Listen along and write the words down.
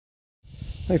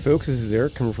Hi folks, this is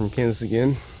Eric coming from Kansas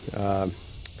again.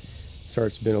 Sorry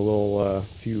it's been a little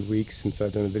few weeks since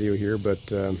I've done a video here, but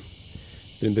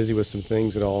been busy with some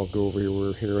things that I'll go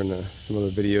over here in some other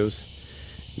videos,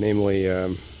 namely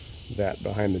that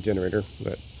behind the generator.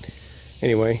 But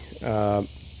anyway, so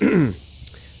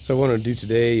what I want to do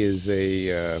today is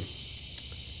a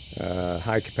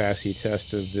high capacity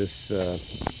test of this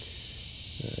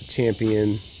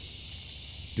Champion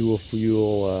dual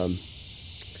fuel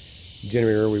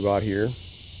generator we bought here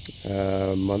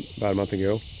about a month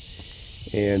ago.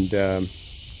 And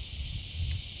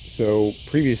so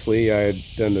previously I had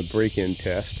done the break-in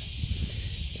test,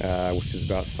 which is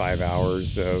about 5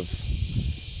 hours of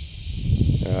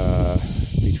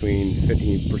between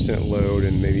 15% load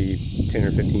and maybe 10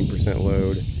 or 15%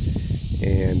 load,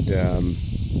 and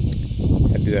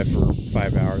I did that for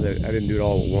 5 hours. I didn't do it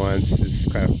all at once. It's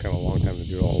kind of a long time to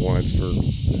do it all at once for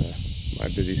my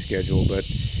busy schedule, but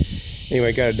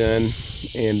anyway, got it done.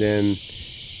 And then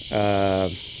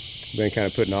been kind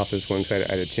of putting off this one because I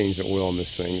had to change the oil on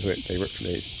this thing.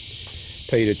 They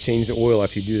tell you to change the oil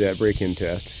after you do that break-in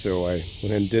test. So I went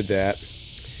ahead and did that.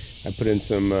 I put in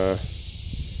some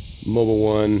Mobil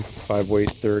 1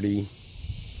 5-weight 30,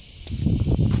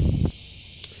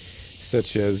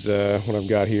 such as what I've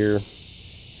got here.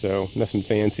 So nothing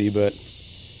fancy, but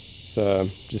it's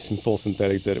just some full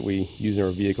synthetic that we use in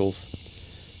our vehicles.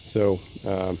 So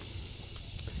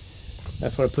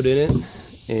that's what I put in it,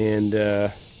 and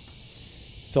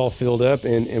it's all filled up.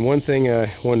 And one thing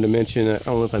I wanted to mention, I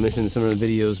don't know if I mentioned in some of the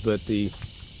videos, but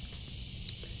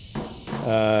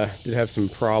did have some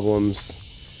problems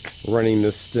running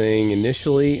this thing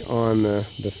initially on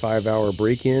the 5-hour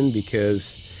break-in,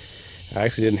 because I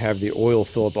actually didn't have the oil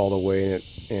fill up all the way,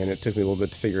 and it took me a little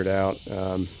bit to figure it out.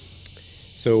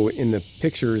 So in the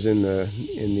pictures in the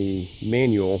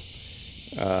manual,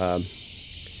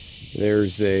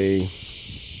 there's a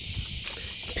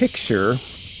picture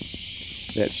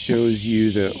that shows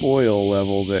you the oil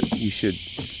level that you should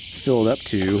fill it up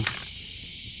to.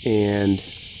 And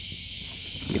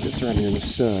get this right here in the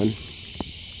sun.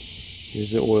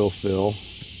 Here's the oil fill,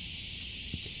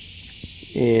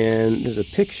 and there's a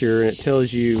picture, and it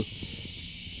tells you,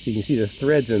 so you can see the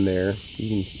threads in there. I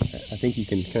think you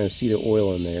can kind of see the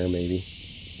oil in there, maybe. If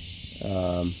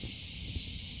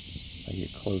I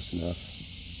get close enough,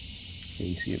 so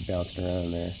you can see it bouncing around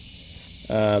in there.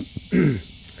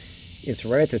 It's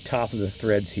right at the top of the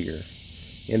threads here.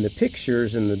 In the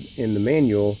pictures in the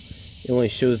manual, it only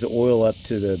shows the oil up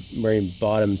to the very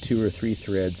bottom 2 or 3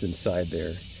 threads inside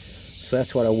there. So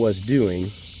that's what I was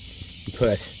doing,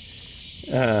 but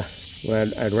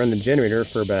when I'd run the generator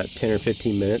for about 10 or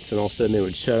 15 minutes, and all of a sudden it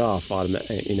would shut off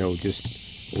automatically, just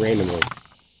randomly.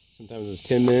 Sometimes it was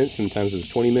 10 minutes, sometimes it was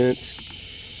 20 minutes.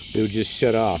 It would just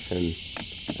shut off, and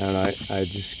I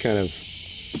just kind of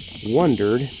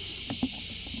wondered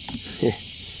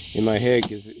in my head,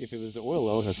 because if it was the oil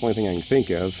level, that's the only thing I can think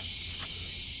of.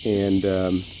 And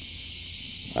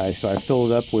so I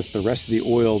filled it up with the rest of the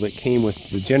oil that came with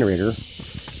the generator,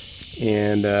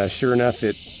 and sure enough,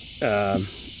 it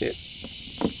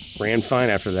ran fine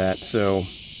after that. So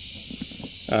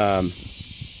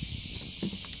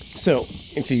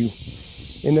if you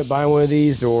end up buying one of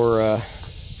these, or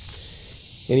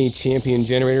any Champion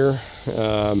generator,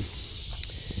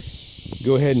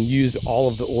 go ahead and use all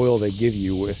of the oil they give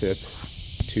you with it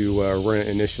to run it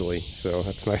initially. So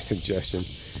that's my suggestion.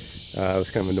 It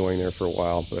was kind of annoying there for a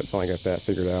while, but finally got that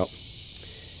figured out.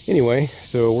 Anyway,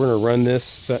 so we're going to run this.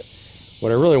 So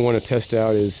what I really want to test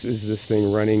out is this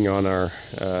thing running on our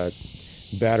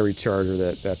battery charger,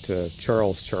 that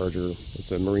Charles charger.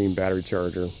 It's a marine battery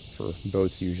charger for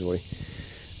boats usually.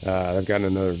 I've gotten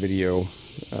another video.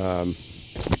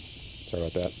 Sorry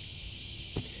about that.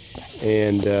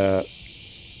 And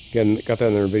again, got that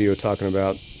in their video talking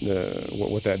about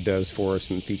what that does for us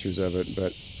and features of it.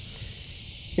 But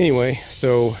anyway,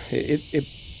 so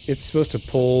it's supposed to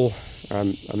pull,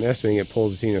 I'm estimating it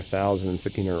pulls between 1,000 and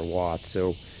 1,500 watts,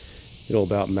 so it'll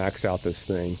about max out this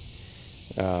thing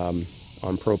on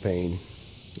propane.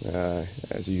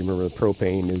 As you remember, the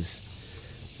propane is,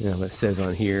 it says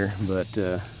on here, but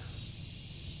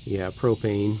yeah,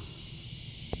 propane,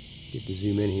 get to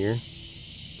zoom in here,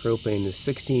 propane is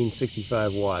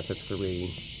 1665 watts, that's the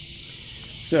rating.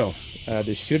 So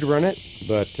this should run it,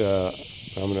 but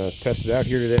I'm going to test it out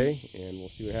here today, and we'll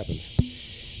see what happens.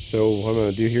 So what I'm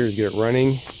going to do here is get it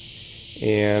running,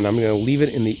 and I'm going to leave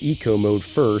it in the eco mode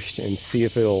first and see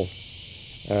if it'll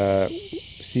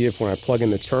see if when I plug in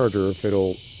the charger, if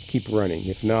it'll keep running.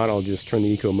 If not, I'll just turn the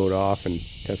eco mode off and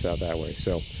test out that way.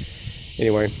 So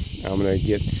anyway, I'm going to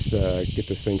get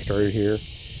this thing started here,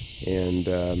 and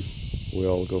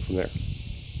we'll go from there.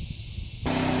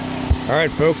 All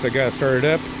right, folks, I got it started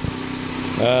up.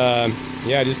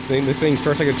 Yeah, I just think this thing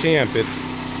starts like a champ.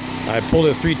 I pulled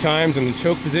it 3 times in the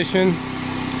choke position,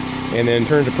 and then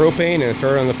turned to propane, and it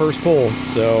started on the first pull.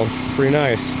 So it's pretty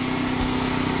nice.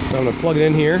 So I'm gonna plug it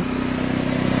in here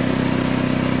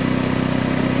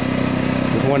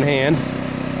with one hand.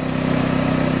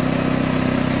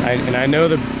 I know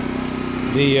the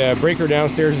breaker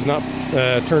downstairs is not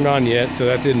turned on yet, so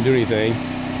that didn't do anything.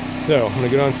 So I'm gonna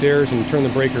go downstairs and turn the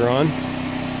breaker on.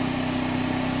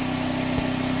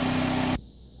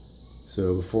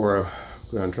 So before I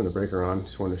go down and turn the breaker on,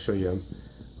 just wanted to show you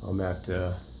I'm at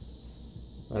about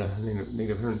a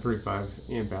negative 135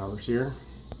 amp hours here.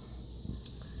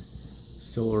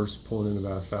 Solar's pulling in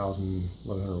about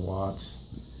 1100 watts,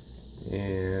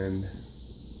 and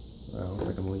looks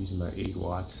like I'm only using about 80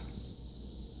 watts.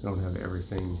 I don't have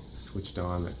everything switched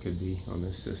on that could be on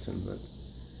this system, but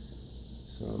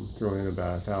so I'm throwing in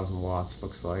about 1000 watts,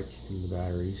 looks like, in the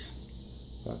batteries,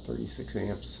 about 36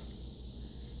 amps.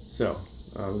 So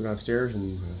we'll go downstairs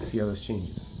and see how this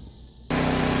changes.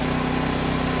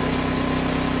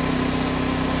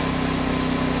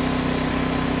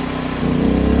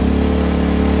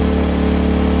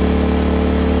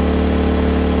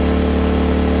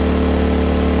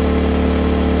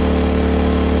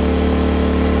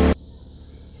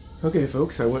 Okay,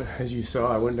 folks, as you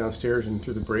saw, I went downstairs and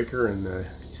threw the breaker, and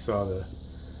you saw the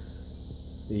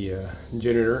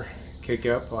generator kick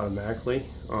up automatically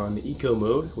on the eco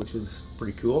mode, which is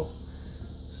pretty cool.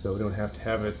 So we don't have to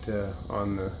have it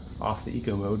off the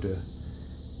eco mode to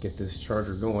get this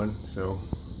charger going. So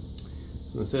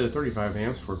instead of 35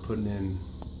 amps, we're putting in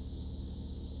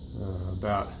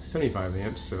about 75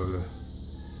 amps. So the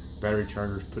battery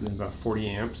charger is putting in about 40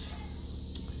 amps.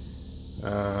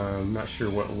 I'm not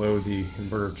sure what load the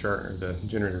the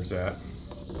generator's at.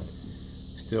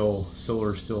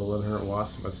 Solar is still 1100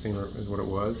 watts, about the same as what it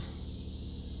was.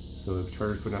 So the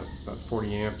charger's putting out about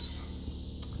 40 amps,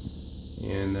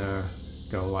 and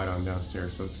got a light on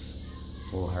downstairs, so it's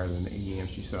a little higher than the 80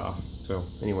 amps you saw. So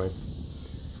anyway,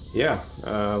 yeah,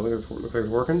 looks like it's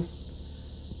working.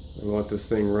 I'm gonna let this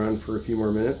thing run for a few more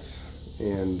minutes,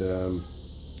 and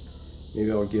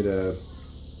maybe I'll get a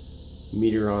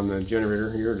meter on the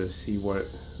generator here to see what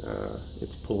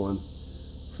it's pulling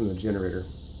from the generator.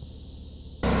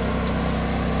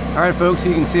 Alright, folks,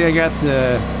 you can see I got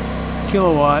the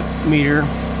kilowatt meter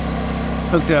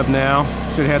hooked up now.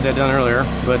 Should have had that done earlier,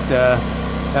 but at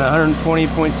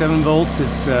 120.7 volts,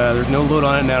 it's there's no load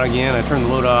on it now. Again, I turned the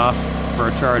load off for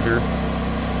a charger,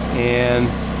 and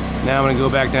now I'm going to go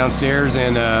back downstairs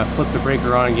and flip the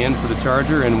breaker on again for the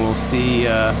charger, and we'll see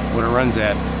what it runs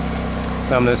at.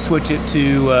 So I'm going to switch it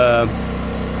to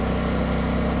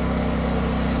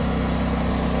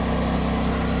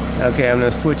okay, I'm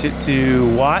going to switch it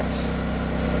to watts.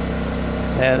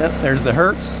 And there's the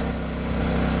hertz.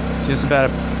 Just about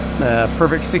a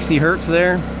perfect 60 hertz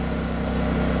there.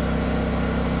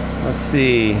 Let's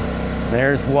see.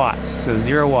 There's watts, so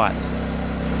 0 watts.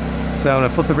 So I'm going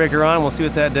to flip the breaker on, we'll see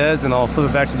what that does, and I'll flip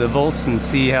it back to the volts and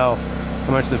see how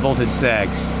much the voltage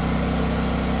sags.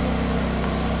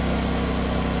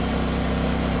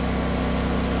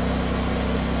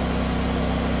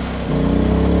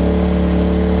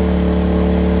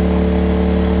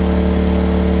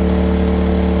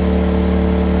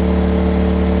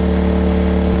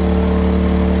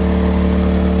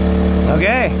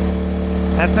 Okay,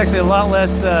 that's actually a lot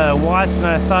less watts than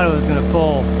I thought it was going to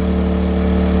pull.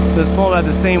 So it's pulling about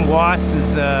the same watts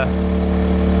as the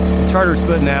charger's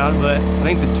putting out, but I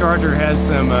think the charger has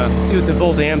some, see what the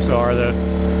volt amps are, the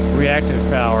reactive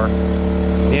power.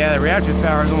 Yeah, the reactive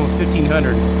power is almost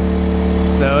 1500.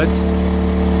 So it's,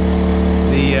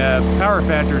 the power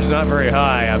factor is not very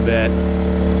high, I bet.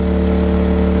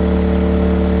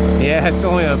 Yeah, it's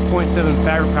only a 0.7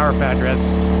 power factor.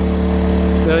 That's,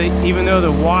 so even though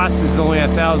the watts is only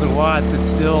 1000 watts, it's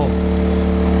still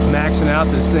maxing out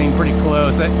this thing pretty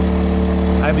close.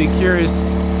 I'd be curious.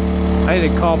 I need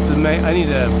to call up I need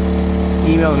to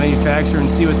email the manufacturer and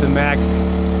see what the max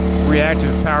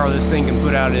reactive power this thing can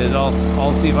put out is.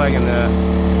 I'll see if I can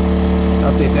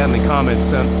update that in the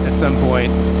comments at some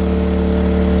point.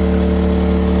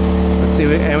 Let's see,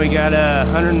 and we got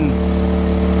 100,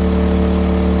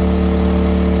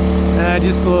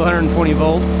 just below 120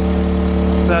 volts.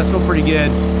 So that's still pretty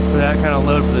good for that kind of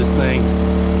load for this thing.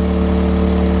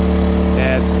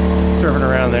 Yeah, it's surfing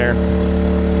around there.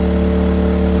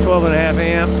 12.5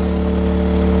 amps.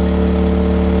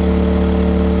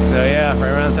 So yeah,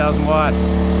 right around 1000 watts.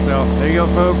 So there you go,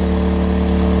 folks.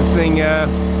 This thing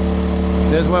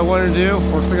does what I wanted to do.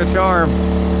 Works like a charm.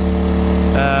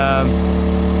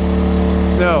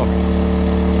 So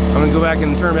I'm gonna go back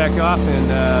and turn back off, and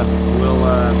we'll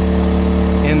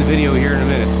end the video here in a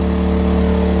minute.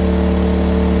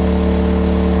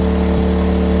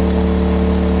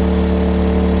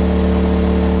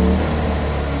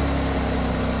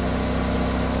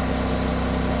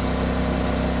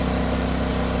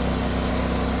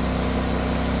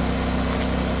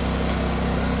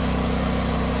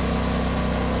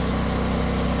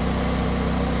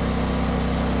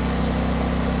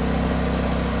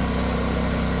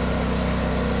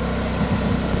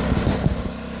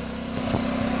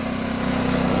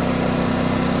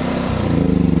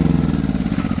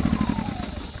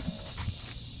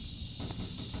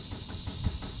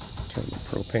 Turn the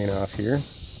propane off here.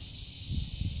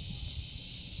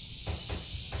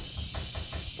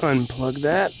 Unplug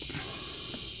that.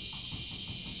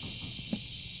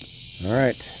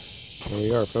 Alright, there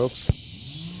we are, folks.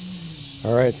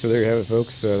 Alright, so there you have it,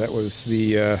 folks. That was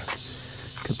the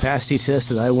capacity test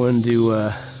that I wanted to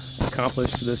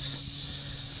accomplish for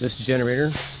this generator.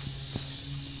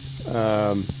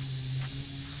 I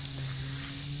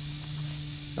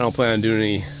don't plan on doing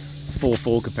any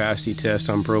full capacity test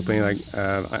on propane.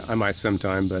 I might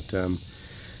sometime, but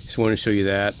just wanted to show you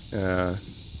that.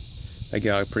 I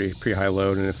got a pretty high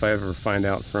load, and if I ever find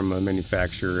out from a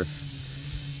manufacturer if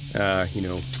you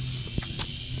know,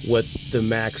 what the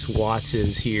max watts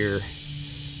is here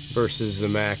versus the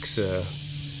max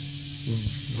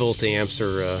voltamps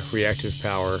or reactive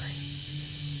power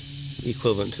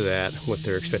equivalent to that, what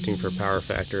they're expecting for a power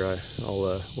factor,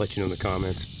 I'll let you know in the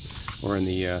comments or in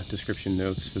the description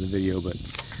notes for the video. But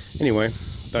anyway,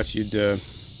 thought you'd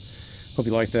hope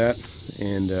you like that,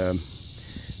 and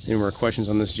any more questions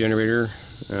on this generator,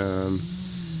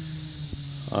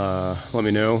 let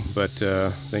me know. But I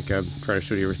think I've tried to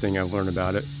show you everything I've learned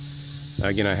about it.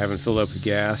 Again, I haven't filled up with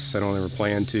gas. I don't ever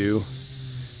plan to,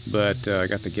 but I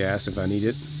got the gas if I need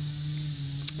it.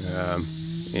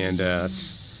 And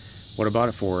that's what I bought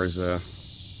it for, is a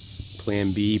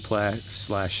plan B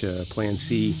slash plan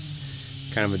C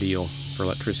kind of a deal for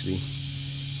electricity.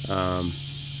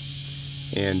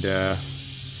 And I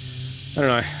don't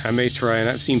know, I may try, and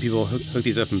I've seen people hook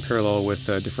these up in parallel with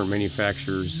different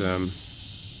manufacturers'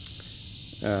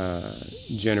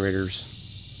 generators,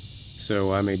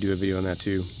 so I may do a video on that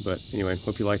too. But anyway,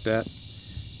 hope you like that,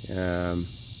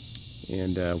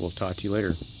 and we'll talk to you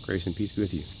later. Grace and peace be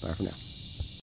with you. Bye for now.